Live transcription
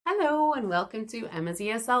Hello and welcome to Emma's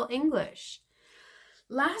ESL English.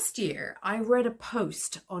 Last year, I read a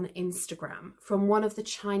post on Instagram from one of the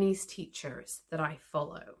Chinese teachers that I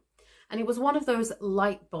follow. And it was one of those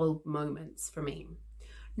light bulb moments for me.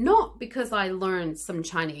 Not because I learned some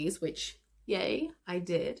Chinese, which, yay, I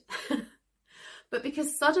did. But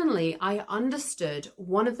because suddenly I understood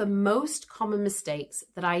one of the most common mistakes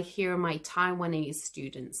that I hear my Taiwanese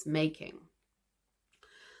students making.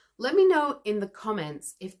 Let me know in the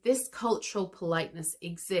comments if this cultural politeness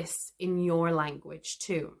exists in your language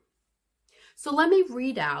too. So let me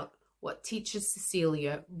read out what teacher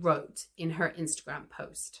Cecilia wrote in her Instagram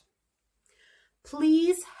post.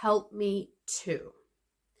 Please help me too.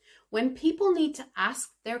 When people need to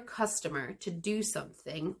ask their customer to do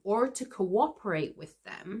something or to cooperate with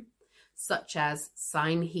them, such as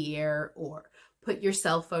sign here or put your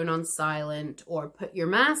cell phone on silent or put your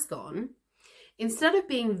mask on, instead of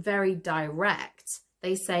being very direct,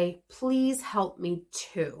 they say, please help me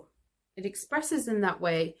too. It expresses in that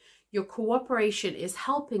way your cooperation is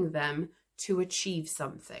helping them to achieve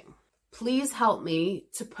something. Please help me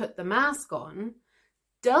to put the mask on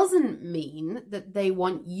doesn't mean that they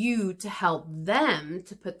want you to help them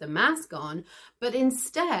to put the mask on, but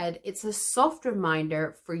instead it's a soft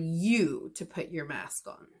reminder for you to put your mask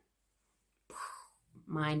on.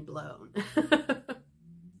 Mind blown.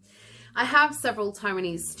 I have several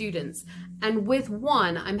Taiwanese students, and with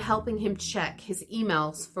one, I'm helping him check his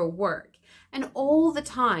emails for work. And all the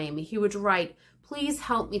time he would write, please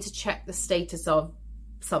help me to check the status of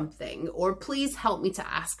something, or please help me to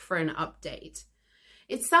ask for an update.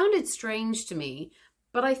 It sounded strange to me,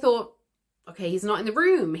 but I thought, okay, he's not in the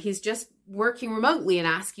room. He's just working remotely and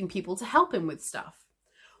asking people to help him with stuff.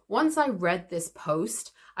 Once I read this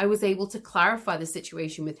post, I was able to clarify the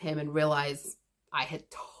situation with him and realize I had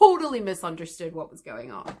totally misunderstood what was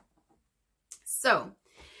going on. So,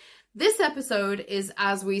 this episode is,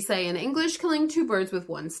 as we say in English, killing two birds with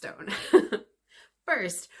one stone.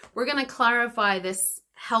 First, we're going to clarify this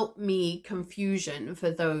help me confusion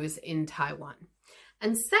for those in Taiwan.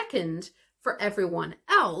 And second, for everyone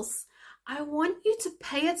else, I want you to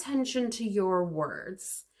pay attention to your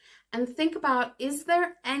words and think about, is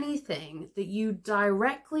there anything that you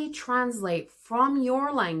directly translate from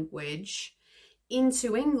your language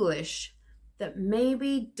into English that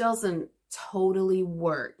maybe doesn't totally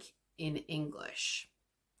work in English?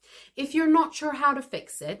 If you're not sure how to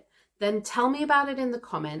fix it, then tell me about it in the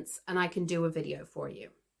comments and I can do a video for you.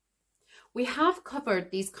 We have covered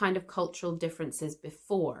these kind of cultural differences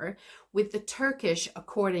before with the Turkish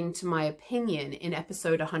according to my opinion in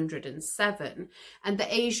episode 107 and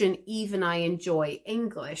the Asian even I enjoy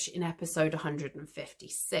English in episode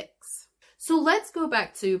 156. So let's go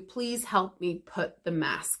back to please help me put the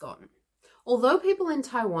mask on. Although people in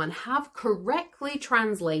Taiwan have correctly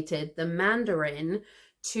translated the Mandarin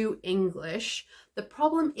to English, the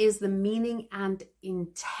problem is the meaning and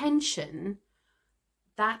intention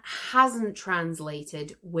that hasn't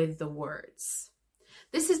translated with the words.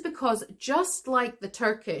 This is because just like the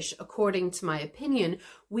Turkish, according to my opinion,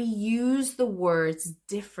 we use the words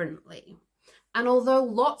differently. And although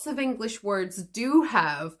lots of English words do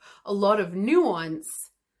have a lot of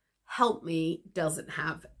nuance, help me doesn't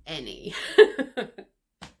have any. Darn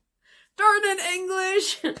it,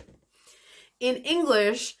 English! In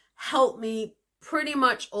English, help me pretty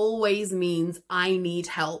much always means I need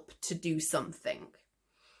help to do something.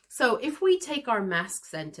 So if we take our mask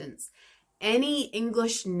sentence, any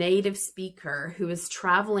English native speaker who is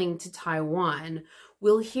traveling to Taiwan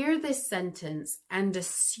will hear this sentence and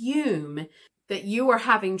assume that you are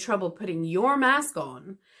having trouble putting your mask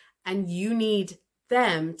on and you need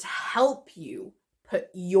them to help you put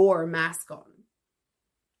your mask on.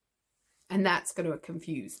 And that's going to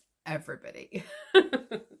confuse everybody.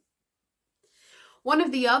 One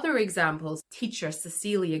of the other examples teacher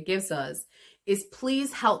Cecilia gives us is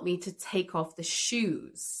please help me to take off the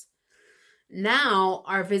shoes. Now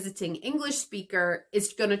our visiting English speaker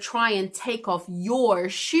is going to try and take off your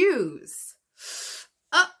shoes.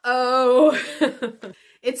 Uh-oh.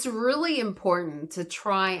 It's really important to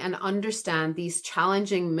try and understand these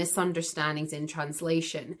challenging misunderstandings in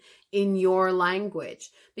translation in your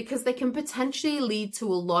language because they can potentially lead to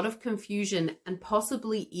a lot of confusion and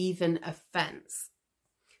possibly even offense.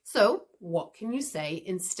 So, what can you say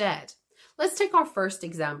instead? Let's take our first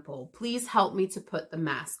example. Please help me to put the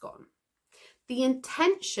mask on. The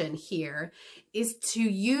intention here is to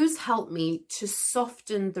use help me to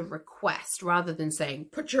soften the request rather than saying,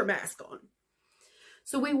 put your mask on.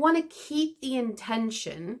 So we want to keep the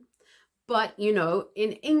intention, but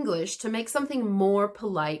in English, to make something more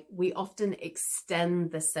polite, we often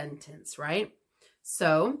extend the sentence, right?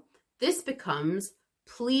 So This becomes,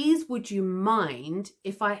 please would you mind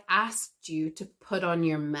if I asked you to put on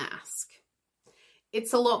your mask?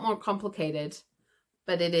 It's a lot more complicated,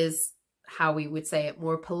 but it is how we would say it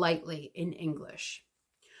more politely in English.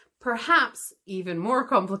 Perhaps even more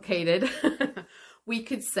complicated, we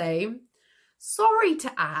could say, sorry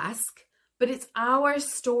to ask, but it's our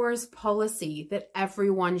store's policy that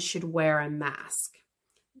everyone should wear a mask.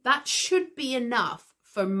 That should be enough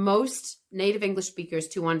for most native English speakers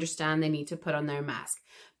to understand they need to put on their mask.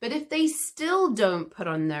 But if they still don't put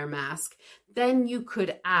on their mask, then you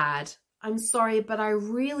could add, I'm sorry, but I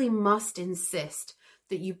really must insist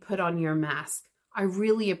that you put on your mask. I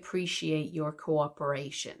really appreciate your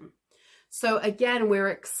cooperation. So again, we're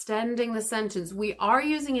extending the sentence. We are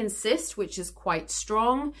using insist, which is quite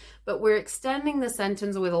strong, but we're extending the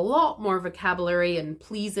sentence with a lot more vocabulary and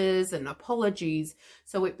pleases and apologies,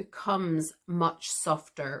 so it becomes much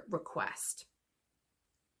softer request.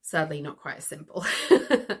 Sadly, not quite as simple.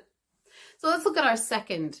 So let's look at our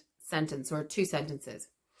second sentence, or two sentences.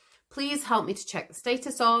 Please help me to check the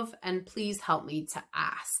status of, and please help me to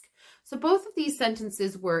ask. So both of these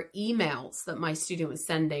sentences were emails that my student was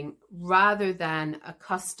sending rather than a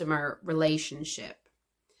customer relationship.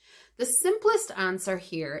 The simplest answer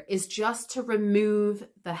here is just to remove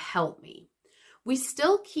the help me. We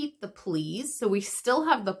still keep the please, so we still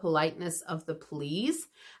have the politeness of the please,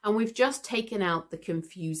 and we've just taken out the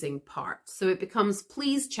confusing part. So it becomes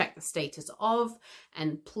please check the status of,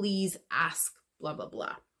 and please ask blah, blah,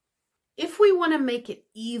 blah. If we want to make it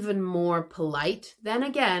even more polite, then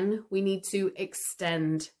again, we need to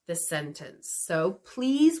extend the sentence. So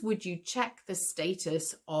please would you check the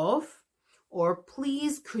status of, or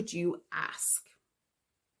please could you ask?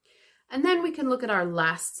 And then we can look at our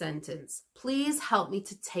last sentence. Please help me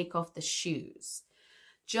to take off the shoes.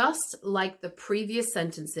 Just like the previous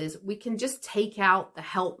sentences, we can just take out the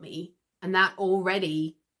help me, and that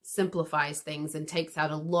already simplifies things and takes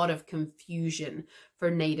out a lot of confusion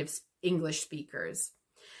for native English speakers.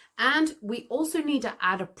 And we also need to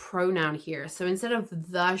add a pronoun here. So instead of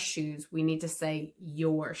the shoes, we need to say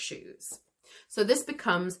your shoes. So this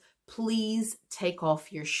becomes, please take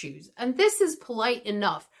off your shoes. And this is polite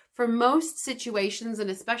enough for most situations, and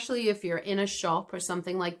especially if you're in a shop or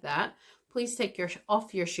something like that, please take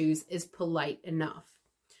off your shoes is polite enough.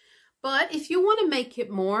 But if you want to make it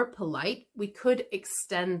more polite, we could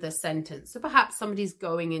extend the sentence. So perhaps somebody's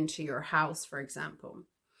going into your house, for example.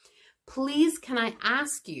 Please, can I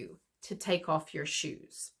ask you to take off your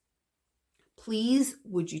shoes? Please,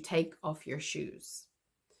 would you take off your shoes?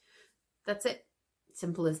 That's it.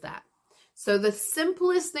 Simple as that. So the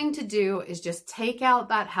simplest thing to do is just take out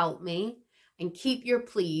that help me and keep your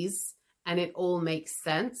please, and it all makes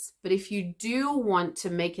sense. But if you do want to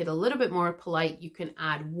make it a little bit more polite, you can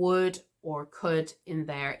add would or could in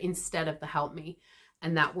there instead of the help me,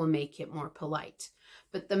 and that will make it more polite.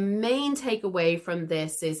 But the main takeaway from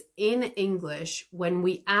this is in English, when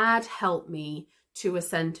we add help me to a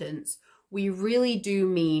sentence, we really do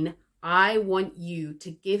mean I want you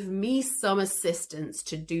to give me some assistance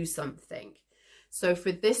to do something. So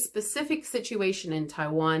for this specific situation in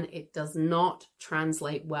Taiwan, it does not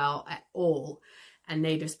translate well at all. And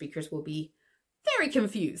native speakers will be very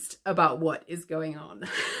confused about what is going on.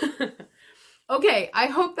 Okay, I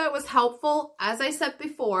hope that was helpful. As I said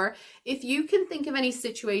before, if you can think of any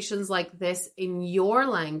situations like this in your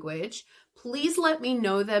language, please let me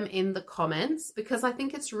know them in the comments, because I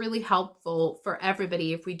think it's really helpful for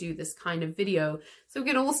everybody if we do this kind of video, so we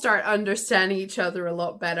can all start understanding each other a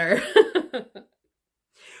lot better.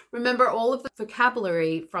 Remember, all of the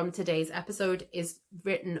vocabulary from today's episode is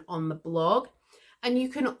written on the blog, and you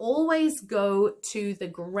can always go to the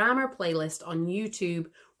grammar playlist on YouTube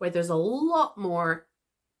where there's a lot more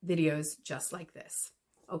videos just like this.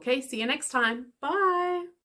 Okay, see you next time. Bye.